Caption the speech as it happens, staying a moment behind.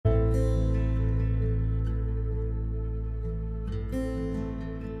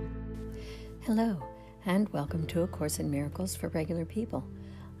Hello, and welcome to A Course in Miracles for Regular People.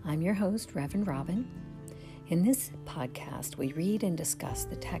 I'm your host, Reverend Robin. In this podcast, we read and discuss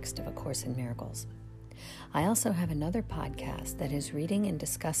the text of A Course in Miracles. I also have another podcast that is reading and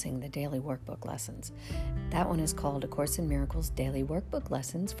discussing the daily workbook lessons. That one is called A Course in Miracles Daily Workbook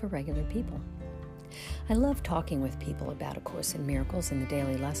Lessons for Regular People. I love talking with people about A Course in Miracles and the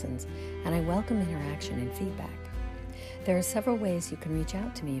daily lessons, and I welcome interaction and feedback. There are several ways you can reach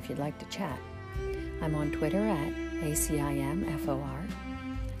out to me if you'd like to chat. I'm on Twitter at ACIMFOR.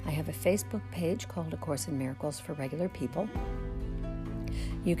 I have a Facebook page called A Course in Miracles for Regular People.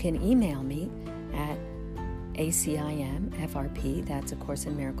 You can email me at ACIMFRP, that's A Course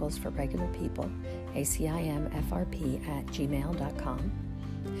in Miracles for Regular People, ACIMFRP@gmail.com.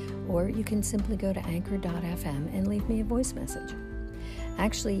 Or you can simply go to anchor.fm and leave me a voice message.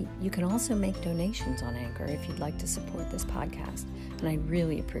 Actually, you can also make donations on Anchor if you'd like to support this podcast, and I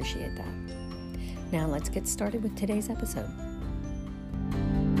really appreciate that. Now let's get started with today's episode.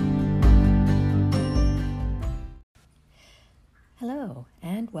 Hello,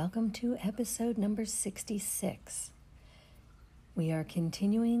 and welcome to episode number 66. We are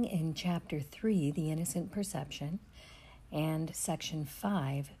continuing in Chapter 3, The Innocent Perception, and Section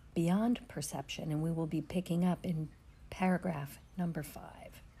 5, Beyond Perception, and we will be picking up in paragraph number 5.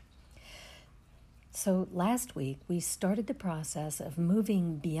 So last week, we started the process of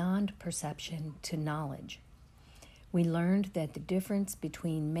moving beyond perception to knowledge. We learned that the difference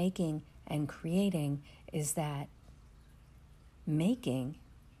between making and creating is that making,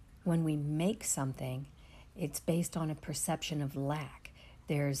 when we make something, it's based on a perception of lack.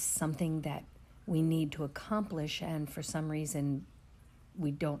 There's something that we need to accomplish, and for some reason,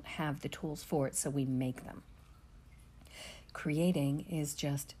 we don't have the tools for it, so we make them. Creating is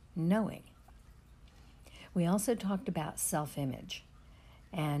just knowing. We also talked about self-image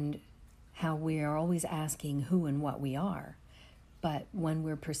and how we are always asking who and what we are. But when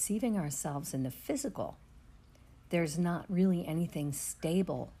we're perceiving ourselves in the physical, there's not really anything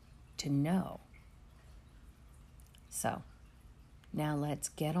stable to know. So, now let's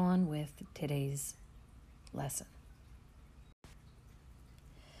get on with today's lesson.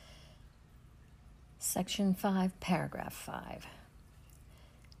 Section 5, paragraph 5.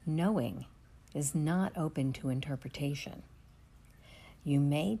 Knowing is not open to interpretation. You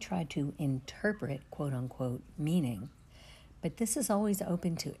may try to interpret, quote-unquote, meaning, but this is always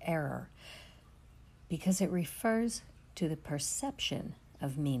open to error because it refers to the perception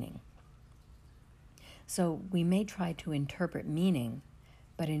of meaning. So we may try to interpret meaning,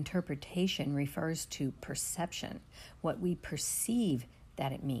 but interpretation refers to perception, what we perceive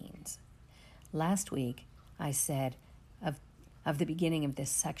that it means. Last week, I said of the beginning of this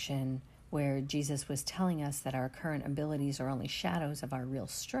section where Jesus was telling us that our current abilities are only shadows of our real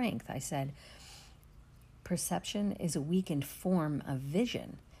strength, I said, perception is a weakened form of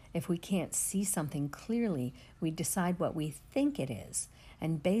vision. If we can't see something clearly, we decide what we think it is,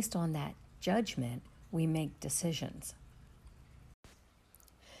 and based on that judgment, we make decisions.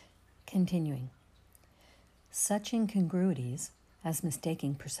 Continuing. Such incongruities, as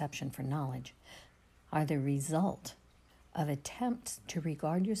mistaking perception for knowledge, are the result of attempts to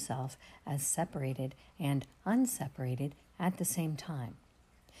regard yourself as separated and unseparated at the same time.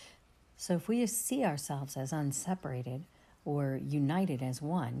 So if we see ourselves as unseparated or united as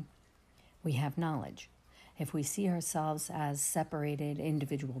one, we have knowledge. If we see ourselves as separated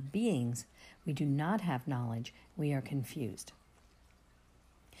individual beings, we do not have knowledge, we are confused.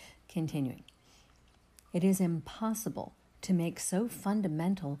 Continuing. It is impossible to make so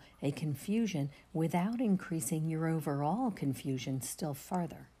fundamental a confusion without increasing your overall confusion still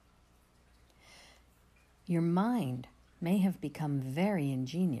further. Your mind may have become very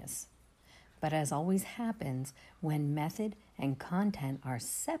ingenious, but as always happens when method and content are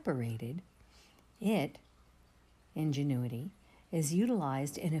separated, ingenuity, is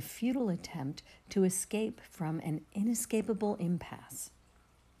utilized in a futile attempt to escape from an inescapable impasse.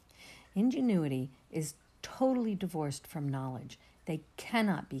 Ingenuity is totally divorced from knowledge. They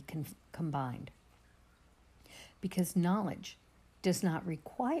cannot be combined because knowledge does not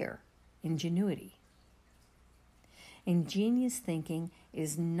require ingenuity. Ingenious thinking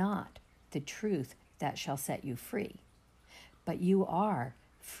is not the truth that shall set you free, but you are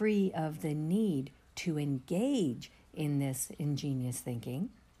free of the need to engage in this ingenious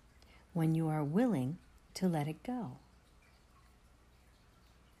thinking when you are willing to let it go.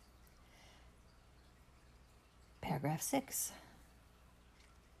 Paragraph 6.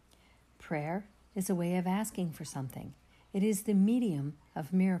 Prayer is a way of asking for something. It is the medium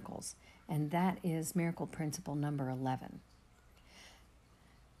of miracles, and that is miracle principle number 11.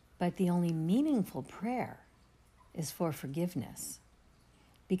 But the only meaningful prayer is for forgiveness,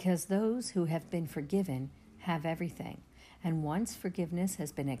 because those who have been forgiven have everything. And once forgiveness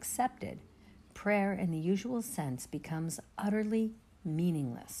has been accepted, prayer in the usual sense becomes utterly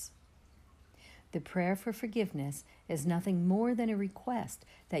meaningless. The prayer for forgiveness is nothing more than a request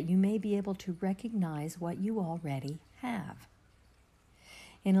that you may be able to recognize what you already have.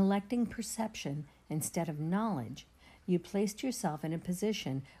 In electing perception instead of knowledge, you placed yourself in a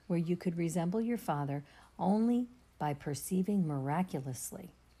position where you could resemble your Father only by perceiving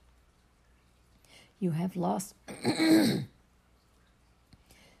miraculously. You have lost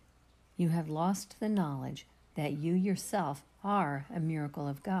you have lost the knowledge that you yourself are a miracle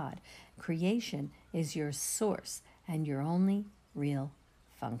of God. Creation is your source and your only real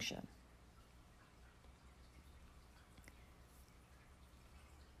function.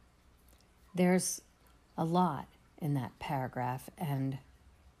 There's a lot in that paragraph, and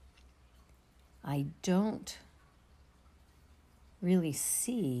I don't really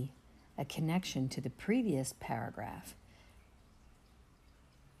see a connection to the previous paragraph.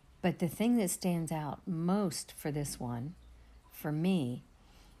 But the thing that stands out most for this one, for me,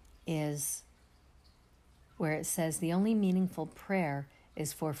 is where it says the only meaningful prayer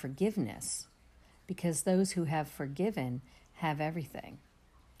is for forgiveness, because those who have forgiven have everything.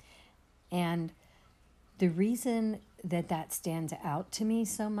 And the reason that that stands out to me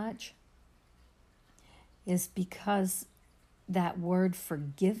so much is because that word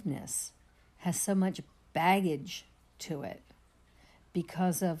forgiveness has so much baggage to it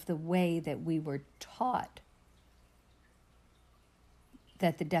because of the way that we were taught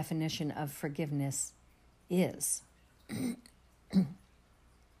that the definition of forgiveness is.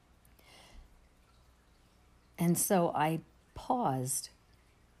 And so I paused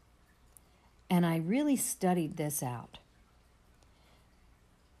and I really studied this out.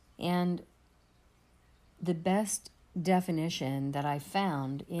 And the best definition that I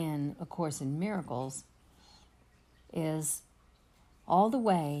found in A Course in Miracles is all the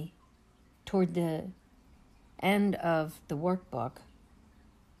way toward the end of the workbook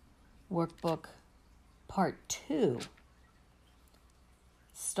part 2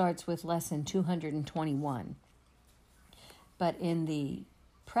 starts with lesson 221. But in the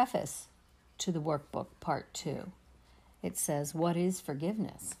preface to the workbook part 2, it says, "What is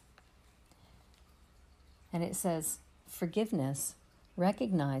forgiveness?" And it says, "Forgiveness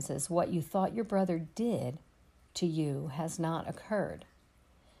recognizes what you thought your brother did to you has not occurred.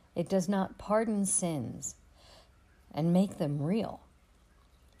 It does not pardon sins and make them real.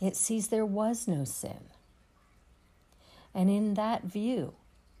 It sees there was no sin. And in that view,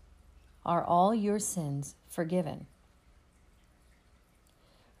 are all your sins forgiven?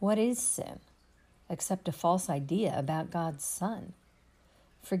 What is sin except a false idea about God's Son?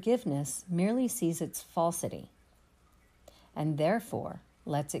 Forgiveness merely sees its falsity and therefore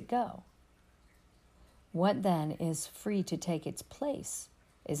lets it go. What then is free to take its place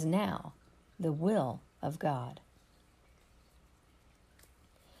is now the will of God."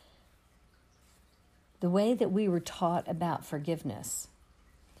 The way that we were taught about forgiveness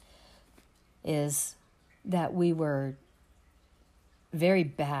is that we were very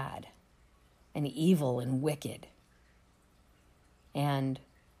bad and evil and wicked, and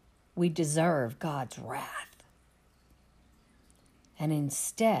we deserve God's wrath. And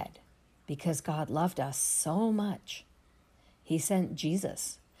instead, because God loved us so much, he sent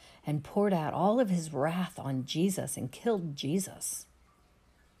Jesus and poured out all of his wrath on Jesus and killed Jesus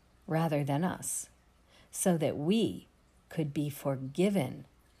rather than us, so that we could be forgiven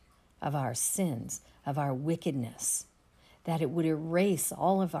of our sins, of our wickedness, that it would erase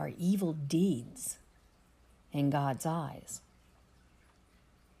all of our evil deeds in God's eyes.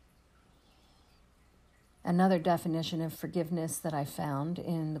 Another definition of forgiveness that I found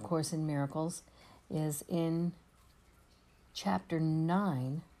in the Course in Miracles is in chapter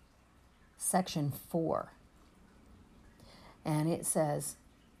 9, section 4. And it says,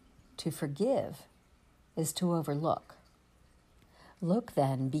 "To forgive is to overlook. Look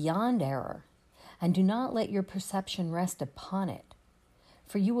then beyond error, and do not let your perception rest upon it,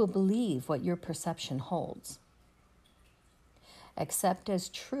 for you will believe what your perception holds. Accept as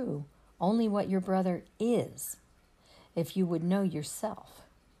true only what your brother is, if you would know yourself.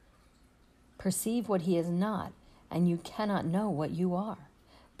 Perceive what he is not, and you cannot know what you are,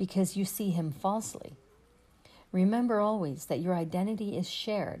 because you see him falsely. Remember always that your identity is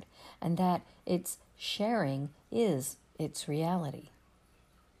shared, and that its sharing is its reality."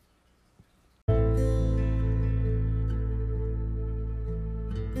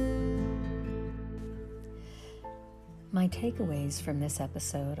 My takeaways from this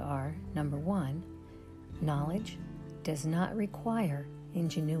episode are, number 1, knowledge does not require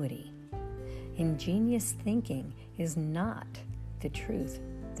ingenuity. Ingenious thinking is not the truth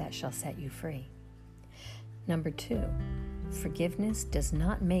that shall set you free. Number 2, forgiveness does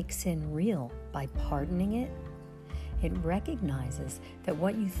not make sin real by pardoning it. It recognizes that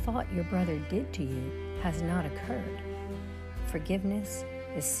what you thought your brother did to you has not occurred. Forgiveness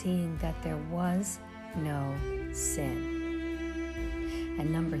is seeing that there was no sin.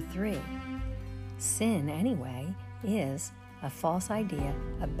 And number 3, sin, anyway, is a false idea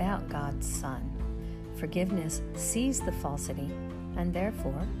about God's Son. Forgiveness sees the falsity and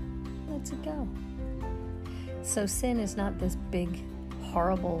therefore lets it go. So sin is not this big,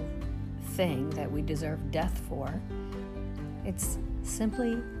 horrible thing that we deserve death for. It's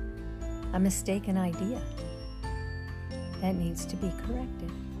simply a mistaken idea that needs to be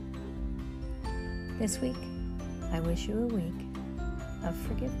corrected. This week, I wish you a week of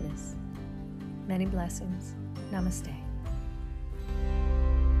forgiveness. Many blessings. Namaste.